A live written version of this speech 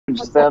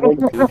just having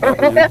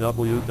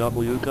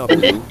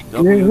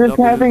You're just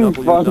having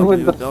fun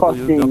with the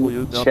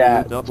fucking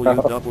chat, bro.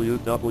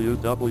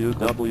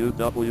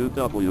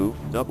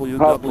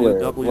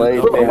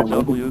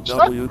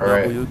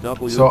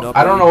 Alright, so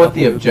I don't know what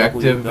the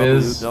objective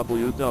is,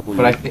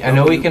 but I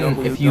know we can,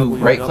 if you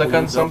right click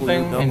on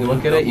something and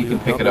look at it, you can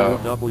pick it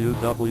up.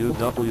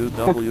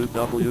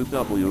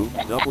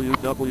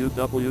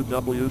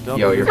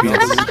 Yo, you're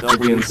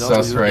being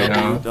sus right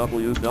now.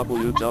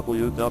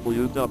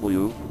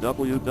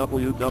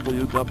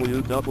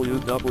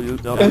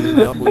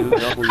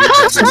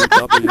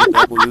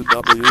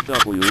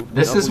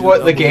 This is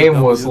what the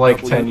game was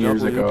like 10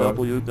 years ago.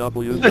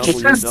 This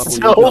is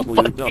so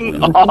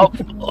fucking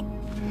awful.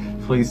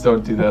 Please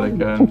don't do that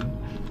again.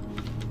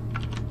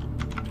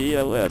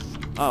 PLS.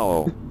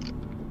 Ow.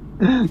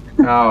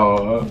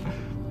 Ow.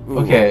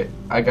 Okay,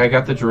 I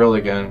got the drill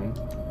again.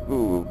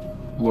 Ooh.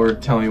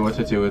 Lord, tell me what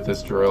to do with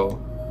this drill.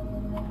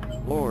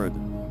 Lord.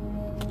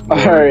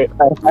 Alright,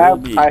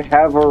 I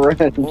have a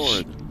wrench.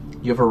 Lord.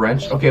 You have a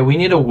wrench? Okay, we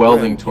need a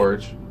welding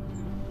torch.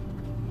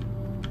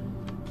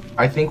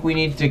 I think we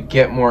need to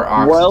get more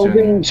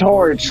oxygen.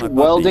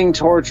 Welding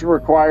torch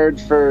required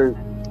for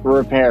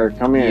repair.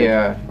 Come here.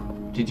 Yeah.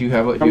 Did you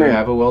have a, do you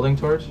have a welding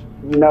torch?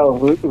 No,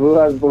 who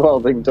has the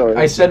welding torch?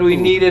 I said we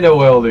needed a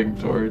welding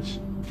torch.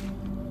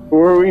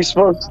 Were we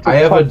supposed to I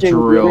have a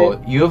drill.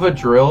 You have a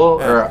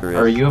drill,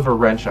 or you have a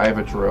wrench, I have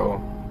a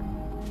drill.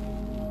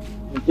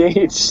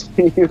 Gates,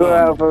 you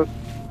have a...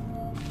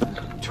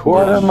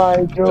 Torch. What am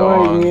I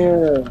doing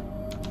here?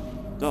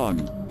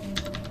 Dog.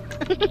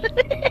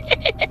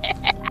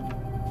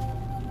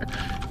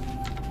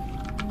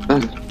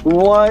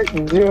 What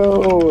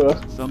do?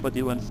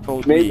 Somebody once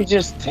told Maybe me.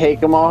 just take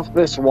them off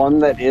this one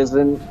that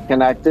isn't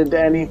connected to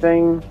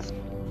anything.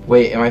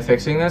 Wait, am I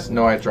fixing this?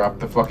 No, I dropped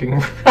the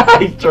fucking...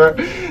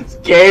 This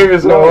game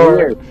is No,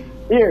 hard.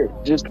 here,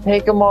 just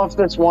take them off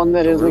this one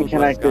that isn't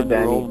connected to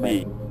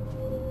anything.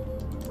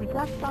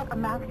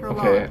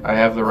 Okay, I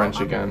have the wrench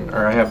again,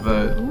 or I have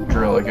the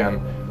drill again.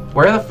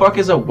 Where the fuck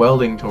is a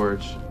welding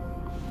torch?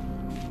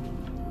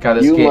 God,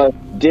 this You game...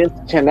 must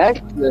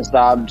disconnect this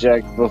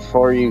object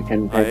before you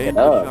can pick it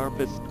up.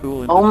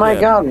 Oh my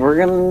god, we're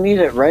gonna need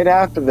it right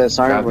after this,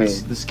 aren't we?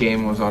 This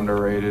game was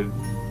underrated.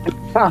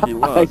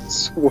 I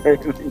swear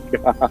to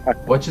God.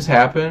 What just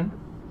happened?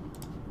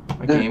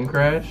 A game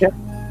crash?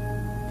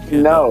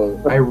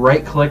 No. I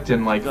right-clicked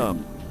and, like,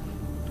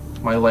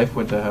 my life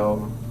went to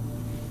hell.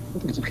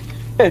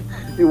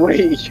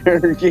 Wait,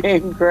 your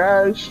game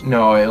crashed?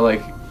 No, it,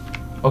 like...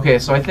 Okay,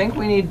 so I think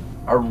we need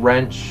a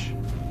wrench.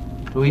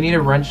 Do we need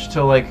a wrench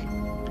to, like...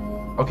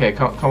 Okay,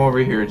 come over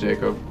here,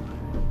 Jacob.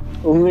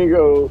 Let me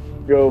go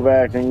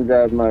back and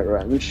grab my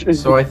wrench.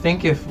 So I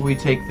think if we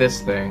take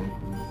this thing...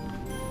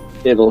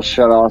 It'll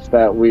shut off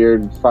that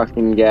weird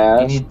fucking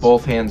gas. You need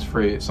both hands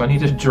free. So I need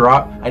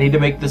to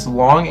make this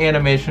long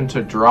animation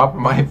to drop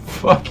my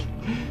fucking...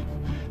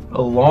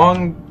 A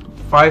long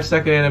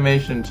 5-second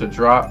animation to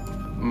drop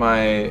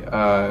my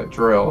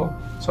drill.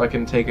 So I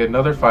can take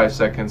another 5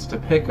 seconds to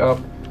pick up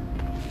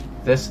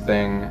this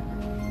thing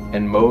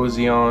and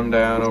mosey on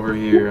down over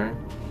here.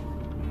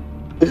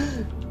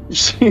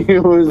 She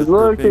was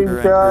looking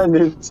kind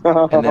of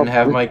tough. And then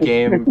have my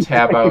game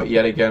tab out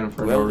yet again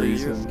for no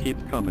reason.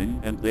 Keep coming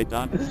and they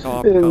don't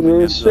stop In coming.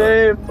 the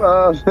shape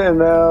of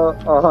an L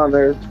on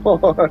her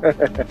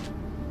forehead.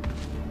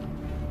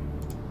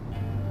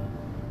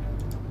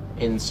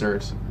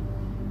 Insert.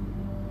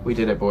 We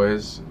did it,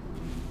 boys.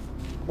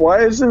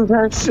 Why isn't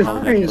that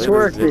speech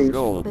working?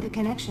 But the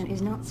connection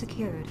is not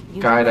secured.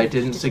 Guide, I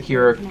didn't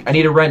secure. I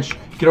need a wrench.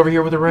 Get over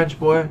here with a wrench,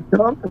 boy.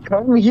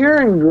 Come here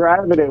and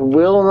grab it. It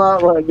will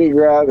not let me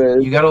grab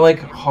it. You gotta like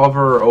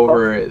hover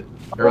over it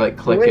or like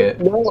click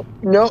it.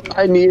 No,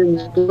 I need.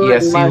 Yeah,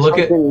 see, look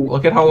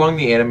at how long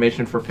the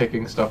animation for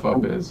picking stuff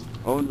up is.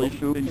 Only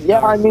shooting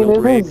Yeah, I mean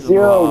it is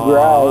zero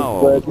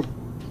grab, but.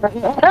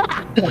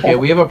 Okay,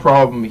 we have a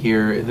problem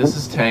here. This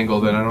is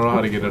tangled, and I don't know how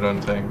to get it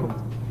untangled.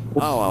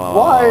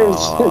 Why is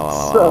it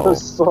so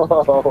slow?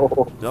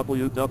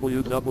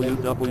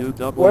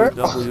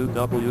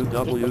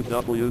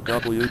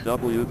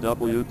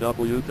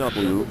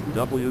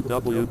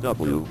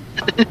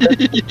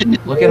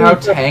 Look at how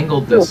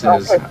tangled this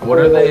is. What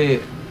are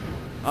they?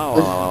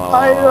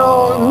 I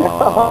don't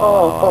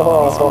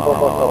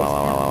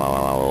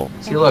know.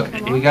 See, look,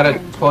 we gotta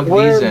plug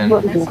these in.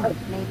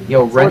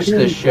 Yo, wrench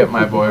this shit,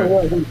 my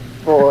boy.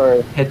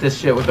 Hit this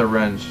shit with a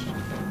wrench.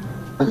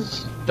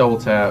 Double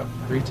tap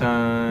 3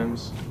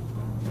 times.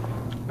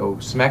 Yo,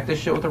 smack this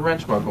shit with a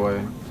wrench, my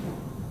boy.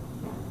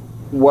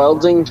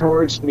 Welding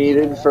torch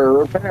needed for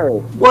repair.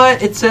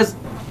 What? It says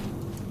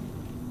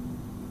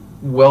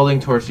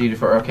welding torch needed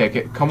for.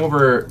 Okay, come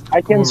over.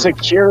 I can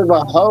secure the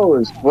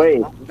hose.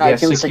 Wait, I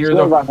can secure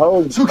the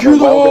hose. Secure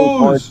the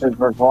hose. Torch is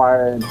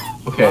required.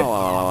 Okay.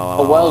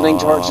 A welding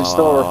torch is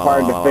still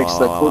required to fix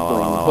the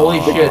coupling.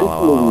 Holy shit!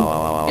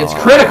 It's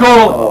critical.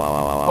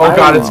 Oh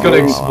god, it's gonna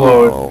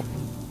explode.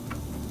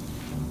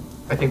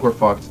 I think we're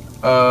fucked.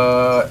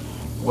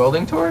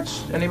 Welding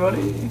torch?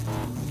 Anybody?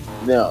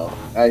 No,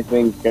 I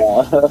think,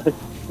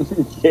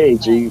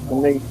 Gage, are you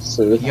committing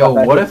suicide? Yo,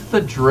 what if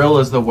the drill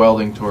is the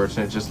welding torch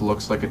and it just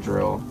looks like a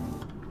drill?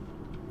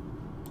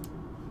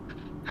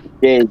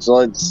 Gage,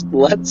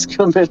 let's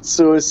commit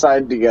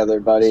suicide together,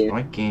 buddy. Is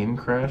my game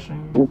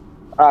crashing?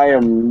 I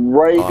am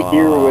right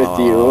here with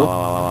you.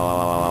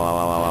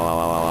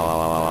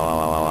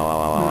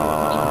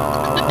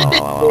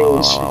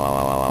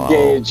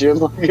 Gage, you're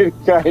looking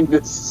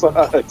kinda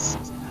sus.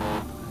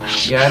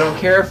 Yeah, I don't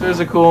care if there's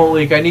a coolant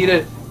leak. I need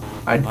it.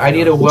 I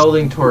need a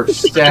welding torch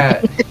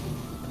stat.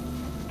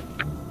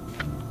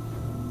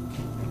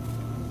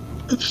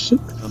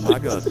 Oh my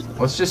god.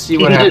 Let's just see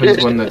what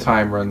happens when the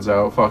time runs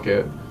out. Fuck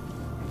it.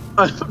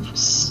 I'm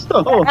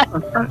so...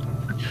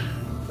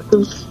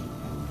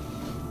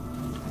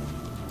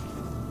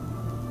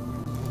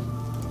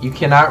 You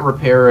cannot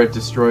repair a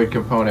destroyed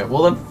component.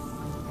 Well then,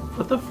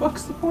 what the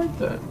fuck's the point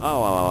then?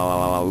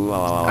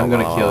 I'm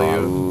gonna kill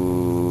you.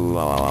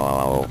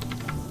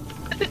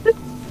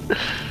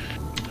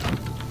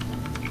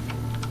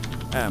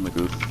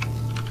 Amicus.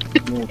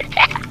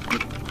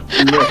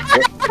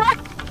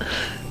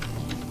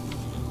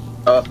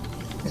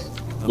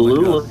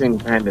 Blue looking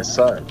kinda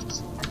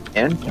sus.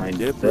 And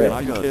kinda If thick.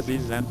 I got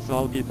hippies and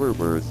salty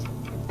burgers.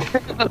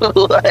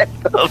 What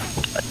the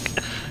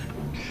fuck?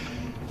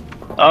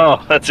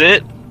 Oh, that's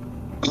it?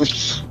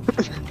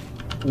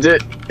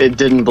 It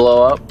didn't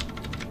blow up?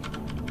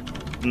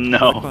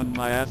 No. On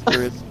my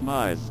asterisk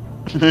mice.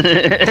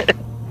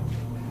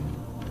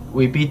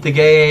 We beat the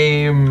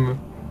game.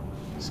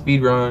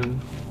 Speed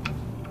run.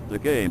 The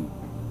game.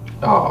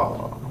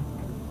 Oh.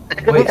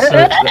 Wait,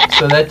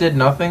 so that did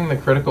nothing? The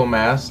critical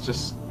mass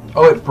just...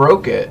 Oh, it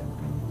broke it.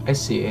 I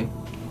see.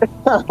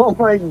 Oh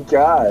my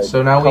god.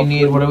 So now we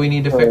need... What do we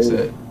need to fix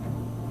it?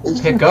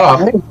 Pick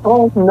up.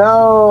 Oh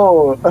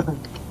no.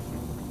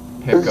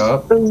 Pick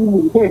up. This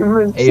game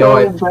is Hey, so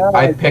yo, bad.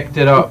 I picked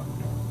it up.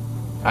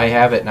 I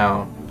have it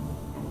now.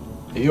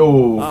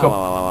 Yo, come...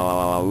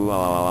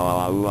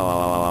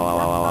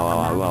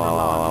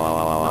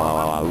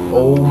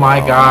 Oh my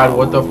god,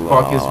 what the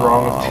fuck is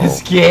wrong with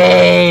this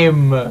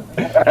game?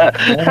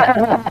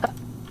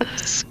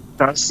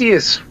 Dusty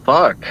as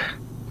fuck.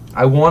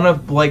 I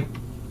wanna, like...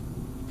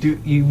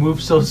 Dude, you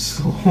move so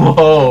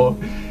slow.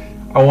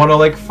 I wanna,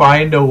 like,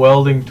 find a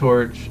welding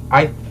torch.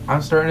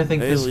 I'm starting to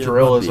think this Alien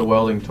drill is a puppy.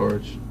 welding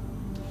torch.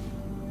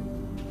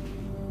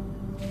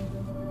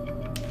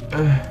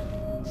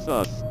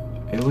 Sus.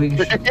 Maybe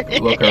we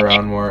should look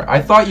around more.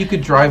 I thought you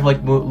could drive, like,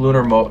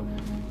 lunar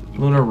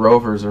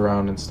rovers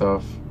around and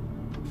stuff.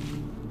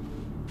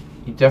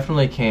 You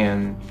definitely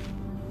can.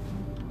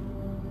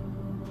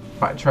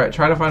 Try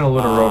to find a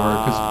lunar rover,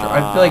 because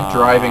I feel like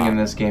driving in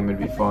this game would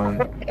be fun.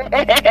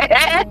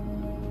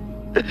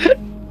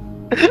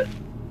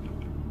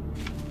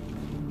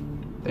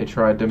 They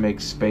tried to make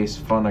space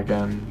fun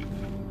again.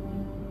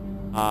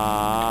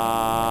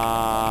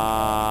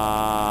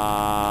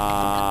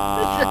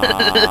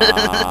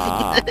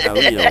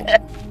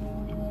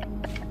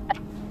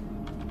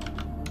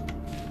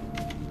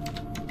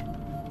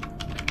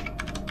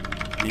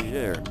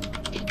 Here.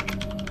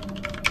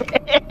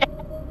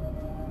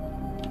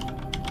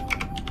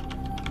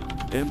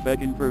 I'm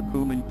begging for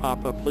Kumin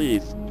Papa,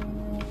 please.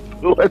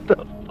 What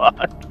the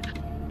fuck?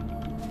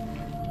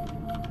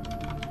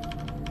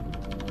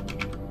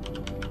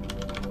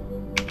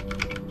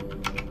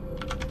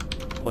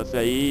 Plus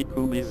I eat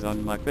Kumis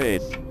on my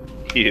face.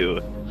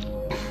 You.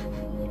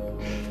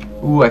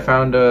 Ooh, I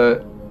found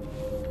a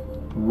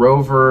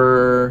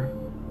rover,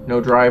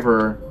 no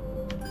driver.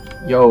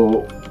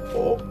 Yo,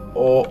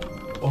 oh,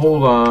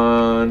 hold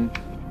on.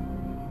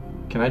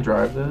 Can I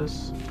drive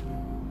this?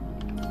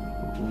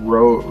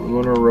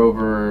 Lunar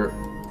rover,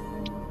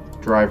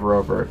 drive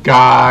rover.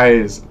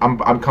 Guys,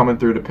 I'm coming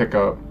through to pick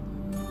up.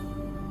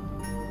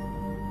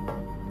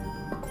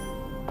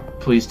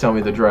 Please tell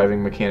me the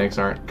driving mechanics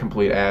aren't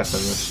complete ass in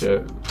this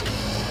shit.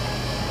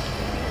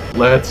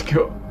 Let's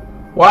go.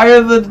 Why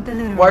are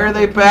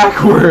they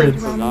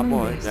backwards?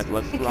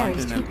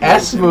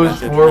 S moves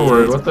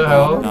forward. What the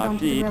hell?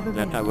 The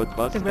rover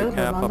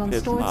runs on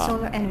stored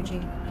solar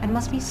energy and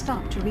must be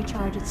stopped to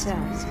recharge its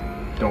cells.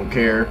 Don't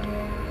care.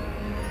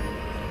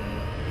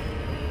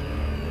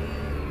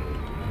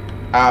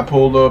 I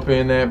pulled up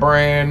in that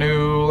brand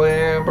new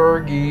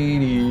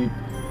Lamborghini.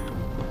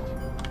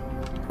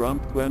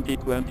 Trump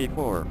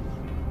 2024.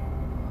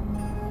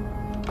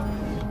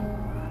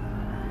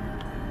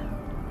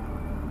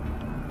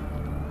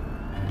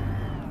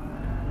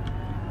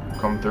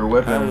 Come through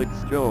whipping. Alex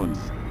Jones.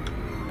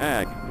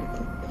 Ag.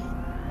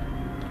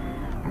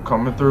 I'm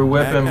coming through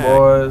whipping,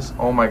 boys.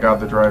 Oh my god,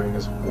 the driving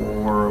is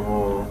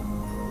horrible.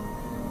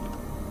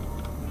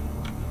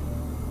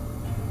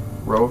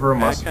 Rover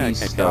must be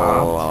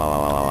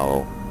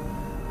stopped.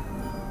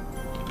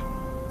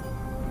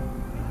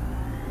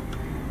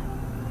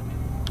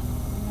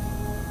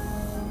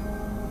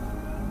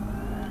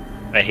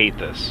 I hate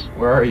this.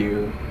 Where are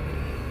you?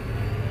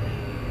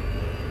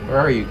 Where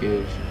are you,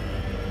 Gage?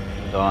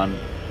 Gone.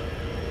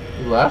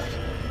 You left?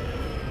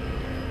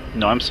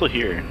 No, I'm still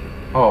here.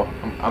 Oh,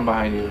 I'm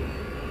behind you.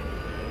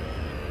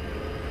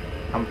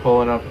 I'm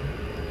pulling up.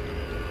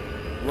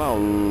 Wow.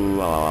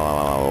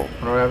 I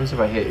wonder what happens if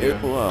I hit you.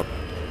 Pull up.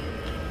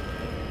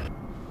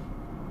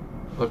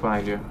 Look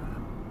behind you.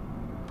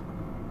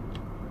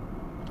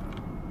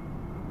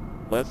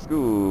 Let's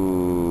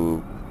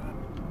go.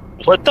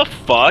 What the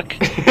fuck?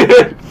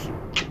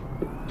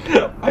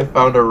 I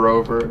found a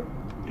rover.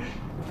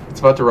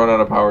 It's about to run out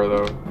of power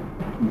though.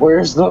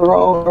 Where's the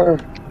rover?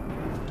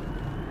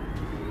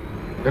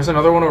 There's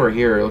another one over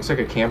here. It looks like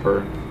a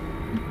camper.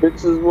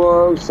 This is what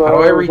I'm How saying.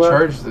 do I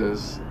recharge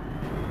this?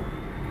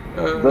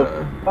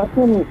 The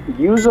fucking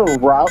use a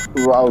robot.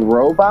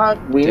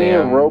 We need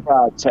a Damn.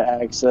 robot to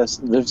access.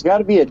 There's got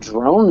to be a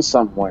drone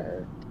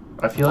somewhere.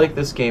 I feel like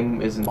this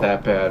game isn't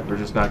that bad. We're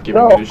just not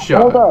giving No, it a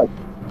shot. hold on.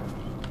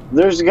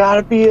 There's got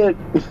to be a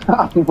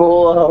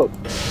pull up.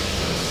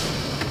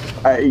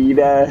 I eat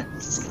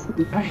ass.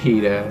 I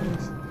hate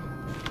ass.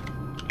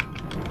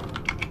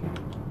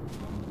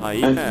 I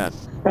eat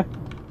ass.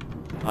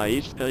 I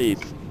eat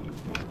space.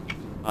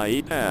 I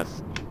eat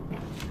ass.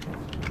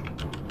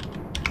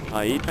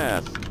 I eat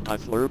ass. I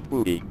slurp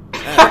booty.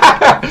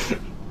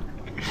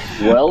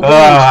 Welding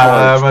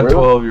I'm a torch.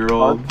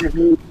 12-year-old.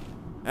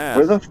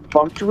 Where the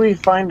fuck do we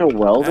find a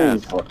welding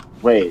Ass. torch?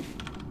 Wait.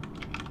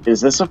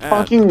 Is this a Ass.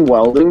 fucking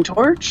welding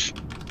torch?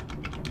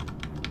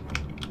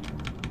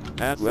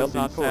 Ass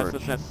welding torch.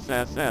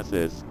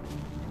 Asses.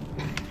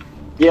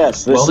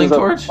 Yes, this Welding is a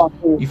torch?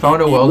 fucking... You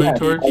found a welding Yes,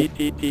 torch?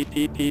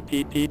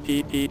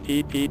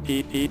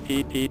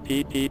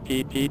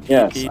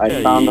 Yes,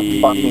 I found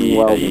a fucking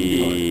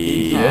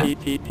welding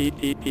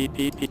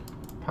torch.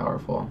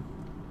 Powerful.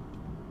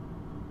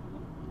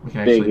 We can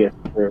actually... Big it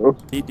through.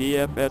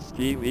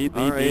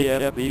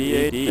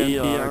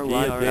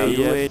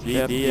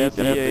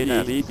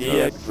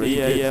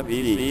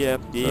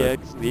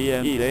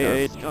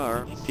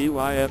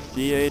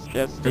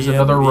 There's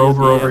another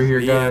rover over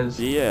here, guys.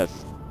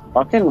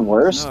 Fucking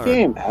worst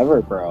game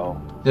ever,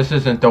 bro. This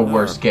isn't the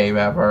worst game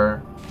ever.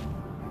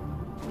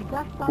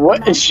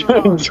 What is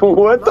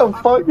what the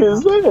fuck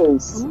is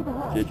this?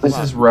 This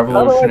is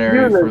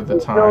revolutionary for the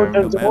time.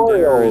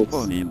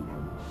 Tutorials.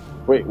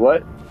 Wait,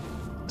 what?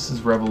 This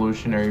is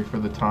revolutionary for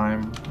the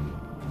time.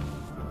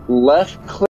 Left click.